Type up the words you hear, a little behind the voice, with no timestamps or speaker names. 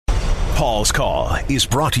Paul's Call is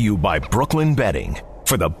brought to you by Brooklyn Betting.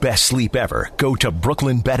 For the best sleep ever, go to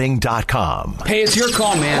brooklynbetting.com. Hey, it's your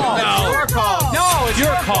call, man. No, it's your call. No, it's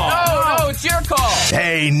your call. No, it's your call.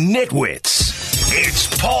 Hey, nitwits,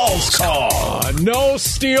 it's Paul's Call. No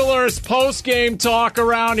Steelers post-game talk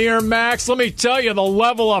around here, Max. Let me tell you the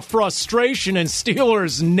level of frustration in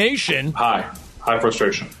Steelers Nation. High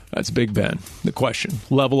frustration. That's Big Ben. The question.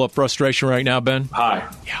 Level of frustration right now, Ben? High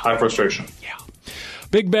frustration. Yeah.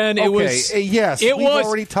 Big Ben, it was... Yes, we've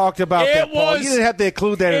already talked about that, Paul. You didn't have to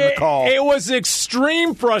include that in the call. It was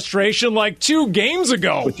extreme frustration like 2 games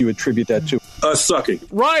ago. What do you attribute that to? Us sucking.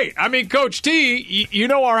 Right. I mean, Coach T, you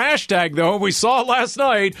know our hashtag, though. We saw it last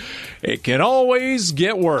night. It can always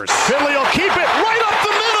get worse. Finley will keep it right up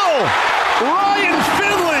the middle. Ryan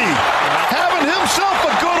Finley having himself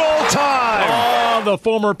a good old time. The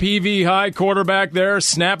former PV High quarterback there,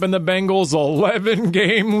 snapping the Bengals'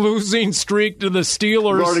 11-game losing streak to the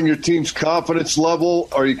Steelers. Regarding your team's confidence level,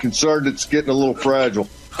 are you concerned it's getting a little fragile?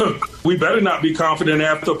 We better not be confident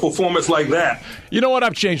after a performance like that. You know what?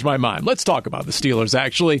 I've changed my mind. Let's talk about the Steelers,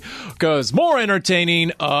 actually, because more entertaining,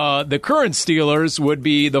 the current Steelers would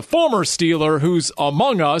be the former Steeler who's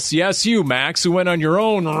among us. Yes, you, Max, who went on your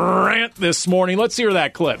own rant this morning. Let's hear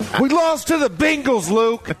that clip. We lost to the Bengals,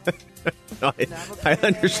 Luke. I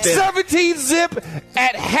understand. 17-zip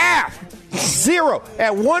at half. 0.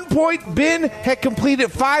 At one point, Ben had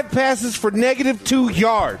completed 5 passes for -2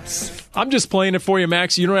 yards. I'm just playing it for you,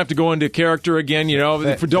 Max. You don't have to go into character again. You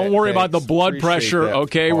know, don't worry about the blood pressure. That,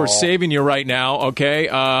 okay, Paul. We're saving you right now. Okay.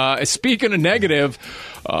 Speaking of negative,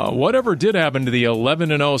 whatever did happen to the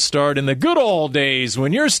 11-0 start in the good old days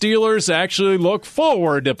when your Steelers actually look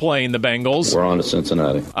forward to playing the Bengals? We're on to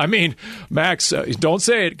Cincinnati. I mean, Max, don't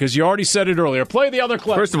say it because you already said it earlier. Play the other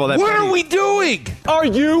clip. First of all, what are we doing? Are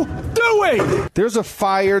you doing? There's a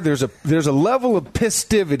fire. There's a level of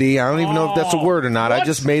pistivity. I don't even know if that's a word or not. What? I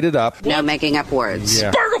just made it up. No making up words.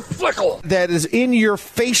 Yeah. Flickle. That is in your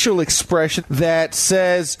facial expression that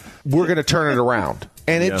says we're going to turn it around.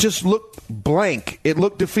 And it just looked blank. It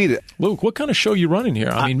looked defeated. Luke, what kind of show you running here?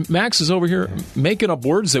 I mean, Max is over here making up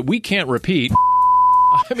words that we can't repeat.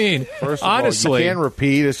 I mean, First of honestly, all, you can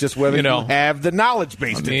repeat. It's just whether you have the knowledge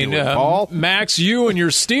base to do it, Paul. Max, you and your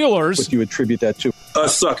Steelers. What do you attribute that to?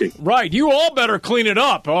 Us sucking. Right. You all better clean it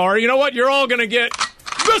up, or you know what? You're all going to get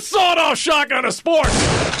the sawed-off shotgun of sports.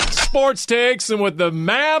 Sports takes, and with the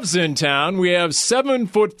Mavs in town, we have 7'4"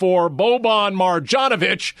 Boban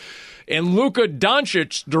Marjanovic in Luka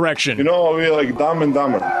Doncic's direction. You know, we like Dumb and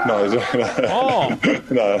Dumber. No,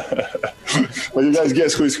 no. But you guys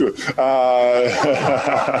guess who's who.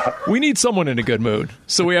 We need someone in a good mood,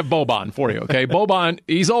 so we have Boban for you. Okay, Boban,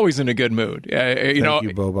 he's always in a good mood. Thank you,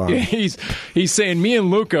 Boban. He's saying, me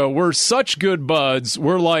and Luka, we're such good buds.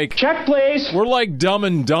 We're like Check, please. We're like Dumb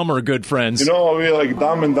and Dumber good friends. You know, we like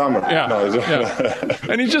Dumb and Dumber. Yeah. No,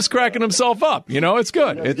 And he's just cracking himself up. You know, it's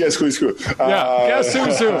good. Guess who's who. Guess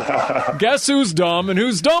who's who. Guess who's dumb and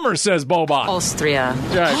who's dumber, says Boban. Austria.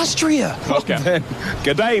 Right. Austria. Okay.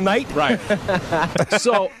 Good day, mate. Right.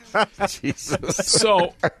 So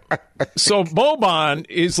Boban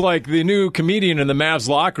is like the new comedian in the Mavs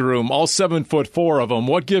locker room, all 7'4" of them.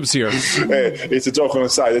 What gives here? It's a joke on the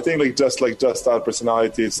side. I think just our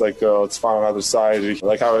personality. It's like it's fun on the other side.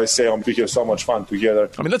 Like how I say, we have so much fun together.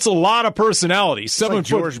 I mean, that's a lot of personality. It's like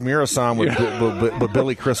George Mirasan with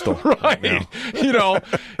Billy Crystal. Right. You know,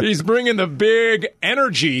 he's bringing the big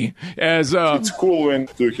energy as it's cool when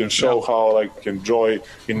you can show how like enjoy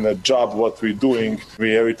in the job what we're doing.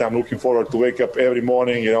 We every time looking forward to wake up every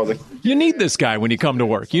morning. You know, you need this guy when you come to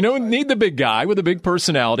work. You know, you need the big guy with a big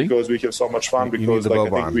personality because we have so much fun. Because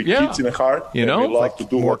like, I think we kids in the heart. You know, we love to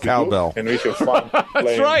do more what cowbell, we do, and we have fun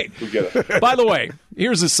playing right. together. By the way,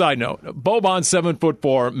 here's a side note: Boban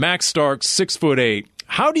 7'4", Max Starks 6'8".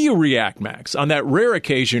 How do you react, Max, on that rare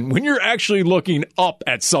occasion when you're actually looking up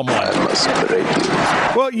at someone?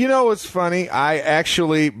 Well, you know what's funny? I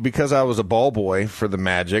actually, because I was a ball boy for the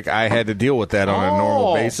Magic, I had to deal with that on a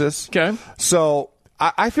normal basis. Okay. So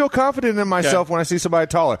I feel confident in myself when I see somebody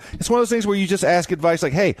taller. It's one of those things where you just ask advice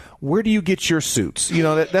like, hey, where do you get your suits? You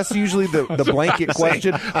know, that's usually the blanket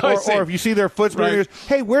question. Or if you see their foot right.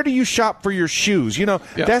 Hey, where do you shop for your shoes? You know,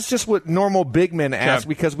 that's just what normal big men ask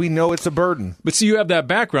because we know it's a burden. But see, you have that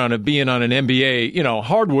background of being on an NBA, you know,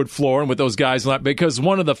 hardwood floor and with those guys, because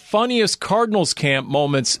one of the funniest Cardinals camp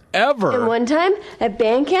moments ever. And one time at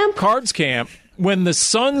band camp? Cards camp. When the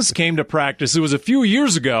Suns came to practice, it was a few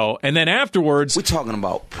years ago, and then afterwards... We're talking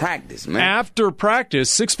about practice, man. After practice,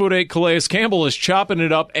 6'8" Calais Campbell is chopping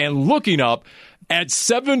it up and looking up at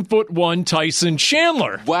 7'1" Tyson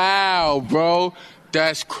Chandler. Wow, bro.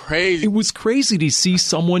 That's crazy. It was crazy to see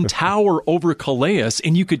someone tower over Calais,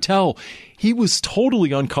 and you could tell he was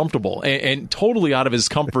totally uncomfortable and totally out of his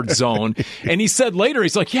comfort zone. And he said later,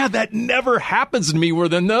 he's like, yeah, that never happens to me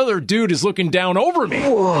where another dude is looking down over me.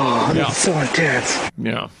 Whoa, that's so intense.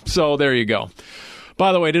 Yeah, so there you go.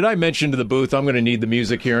 By the way, did I mention to the booth, I'm going to need the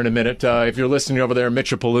music here in a minute. If you're listening over there in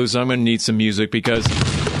Mitchapalooza, I'm going to need some music because...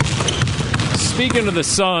 Speaking of the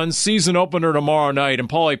Suns, season opener tomorrow night, and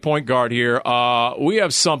Paulie Point Guard here, we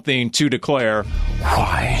have something to declare.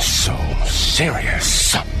 Why so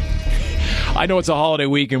serious? I know it's a holiday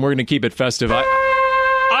week, and we're going to keep it festive.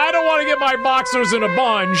 I don't want to get my boxers in a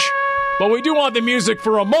bunch, but we do want the music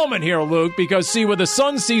for a moment here, Luke, because, see, with the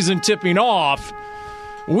Suns season tipping off,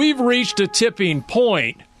 we've reached a tipping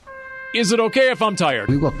point. Is it okay if I'm tired?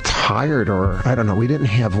 We look tired, or, I don't know, we didn't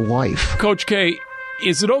have life. Coach K,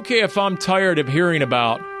 is it okay if I'm tired of hearing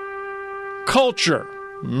about culture?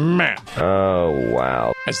 Man. Oh,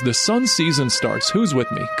 wow. As the Sun season starts, who's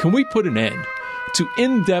with me? Can we put an end to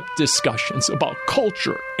in-depth discussions about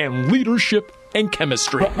culture and leadership and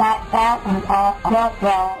chemistry? Not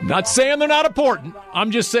saying they're not important.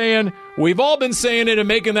 I'm just saying we've all been saying it and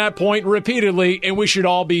making that point repeatedly, and we should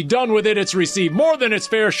all be done with it. It's received more than its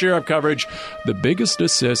fair share of coverage. The biggest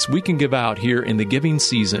assist we can give out here in the giving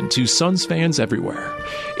season to Suns fans everywhere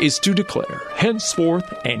is to declare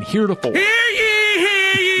henceforth and heretofore. Hear ye,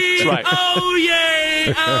 hear ye. That's right. Oh,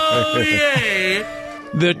 yay, oh, yay.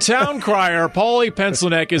 The town crier, Paulie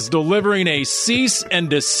Pencilneck, is delivering a cease and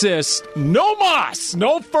desist. No mas!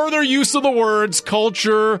 No further use of the words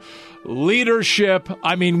culture, leadership.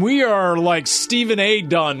 I mean, we are like Stephen A.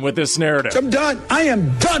 done with this narrative. I'm done. I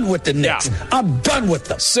am done with the Knicks. Yeah. I'm done with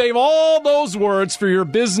them. Save all those words for your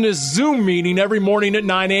business Zoom meeting every morning at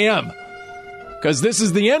 9 a.m. Because this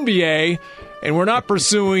is the NBA, and we're not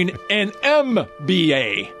pursuing an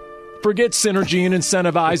MBA. Forget synergy and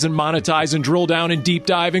incentivize and monetize and drill down and deep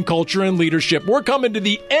dive in culture and leadership. We're coming to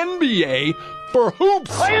the NBA for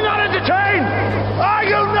hoops. Are you not entertained? Are you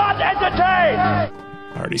not entertained? I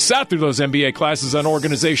already sat through those MBA classes on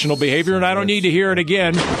organizational behavior, and I don't need to hear it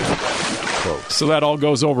again. So that all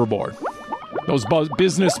goes overboard. Those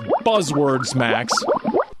business buzzwords, Max.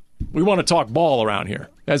 We want to talk ball around here.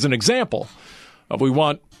 As an example of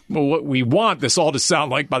what we want this all to sound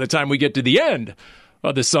like by the time we get to the end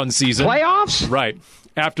of the Suns season. Playoffs? Right.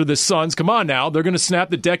 After the Suns, come on now, they're going to snap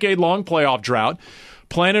the decade-long playoff drought.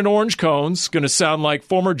 Planting orange cones, going to sound like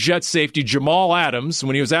former Jet safety Jamal Adams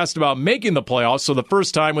when he was asked about making the playoffs for the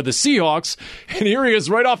first time with the Seahawks. And here he is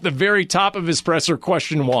right off the very top of his presser,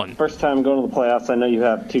 question one. First time going to the playoffs, I know you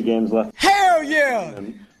have 2 games left. Hell yeah!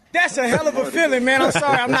 That's a hell of a feeling, man. I'm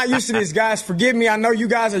sorry. I'm not used to this, guys. Forgive me. I know you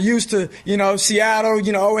guys are used to, Seattle,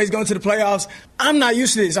 always going to the playoffs. I'm not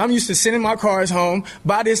used to this. I'm used to sending my cars home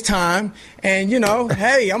by this time. And,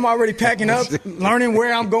 hey, I'm already packing up, learning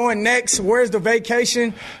where I'm going next. Where's the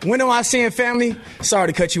vacation? When am I seeing family? Sorry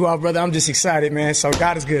to cut you off, brother. I'm just excited, man. So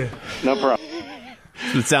God is good. No problem.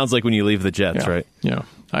 It sounds like when you leave the Jets, right? Yeah.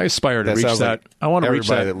 I aspire to reach that. Like I want to reach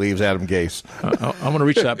that. Everybody that leaves Adam Gase. I want to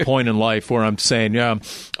reach that point in life where I'm saying, yeah,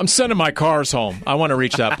 I'm sending my cars home. I want to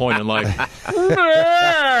reach that point in life.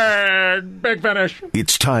 Big finish.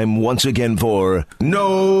 It's time once again for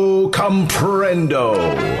No Comprendo.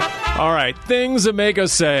 All right, things that make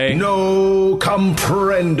us say No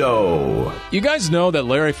Comprendo. You guys know that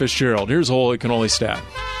Larry Fitzgerald, here's a holy cannoli stat,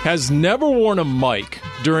 has never worn a mic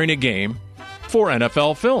during a game for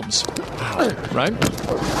NFL Films. Right?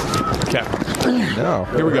 Okay. No.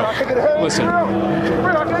 Here we go. Listen.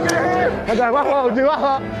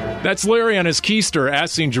 That's Larry on his keister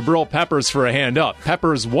asking Jabril Peppers for a hand up.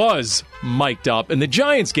 Peppers was mic'd up. In the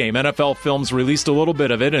Giants game, NFL Films released a little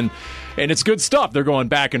bit of it, and it's good stuff. They're going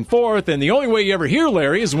back and forth, and the only way you ever hear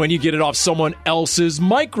Larry is when you get it off someone else's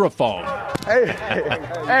microphone.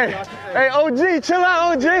 Hey, OG, chill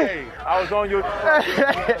out, OG. Hey, I was on your...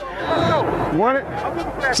 You want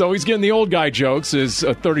it? So he's getting the old guy jokes, as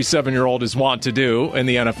a 37-year-old is wont to do in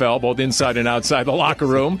the NFL, both inside and outside the locker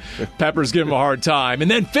room. Peppers give him a hard time.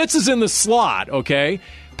 And then Fitz is in the slot, okay?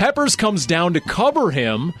 Peppers comes down to cover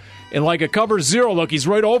him, and like a cover zero look, he's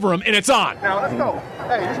right over him, and it's on. Now, let's go.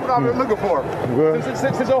 Hey, this is what I've been looking for.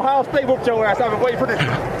 Since Ohio State whooped your ass, I've been waiting for this.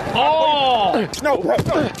 Oh! No.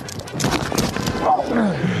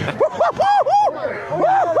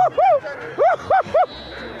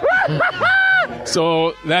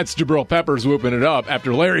 So that's Jabril Peppers whooping it up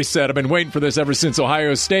after Larry said, I've been waiting for this ever since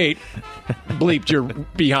Ohio State. Bleeped, you're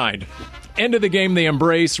behind. End of the game, they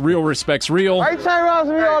embrace. Real respects real. Why you trying around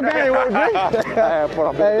with me all game,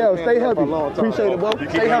 Hey, yo, stay healthy. Appreciate it, bro.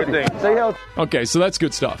 Stay healthy. Stay healthy. Okay, so that's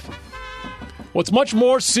good stuff. What's much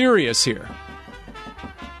more serious here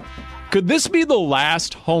Could this be the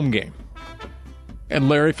last home game in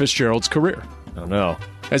Larry Fitzgerald's career? I don't know.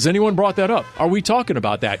 Has anyone brought that up? Are we talking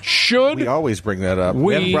about that? Should we always bring that up?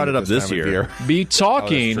 We haven't brought it up this year. Be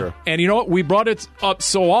talking, and you know what? We brought it up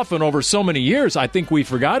so often over so many years, I think we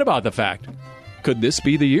forgot about the fact. Could this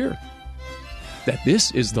be the year that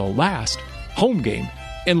this is the last home game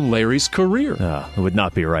in Larry's career? It would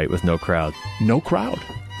not be right with no crowd. No crowd.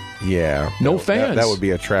 Yeah. No fans. That would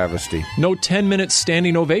be a travesty. No 10-minute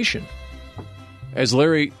standing ovation as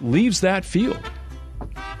Larry leaves that field.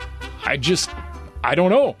 I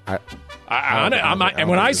don't know. And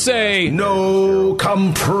when I say no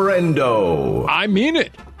comprendo, I mean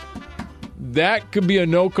it. That could be a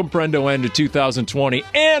no comprendo end to 2020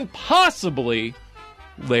 and possibly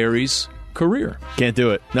Larry's career. Can't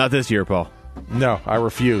do it. Not this year, Paul. No, I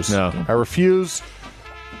refuse. No. I refuse,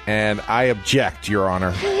 and I object, Your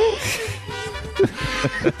Honor.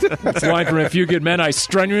 That's a line from A Few Good Men. I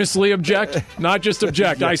strenuously object. Not just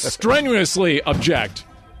object. I strenuously object.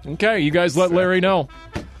 Okay, you guys let Larry know.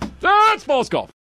 That's False Golf.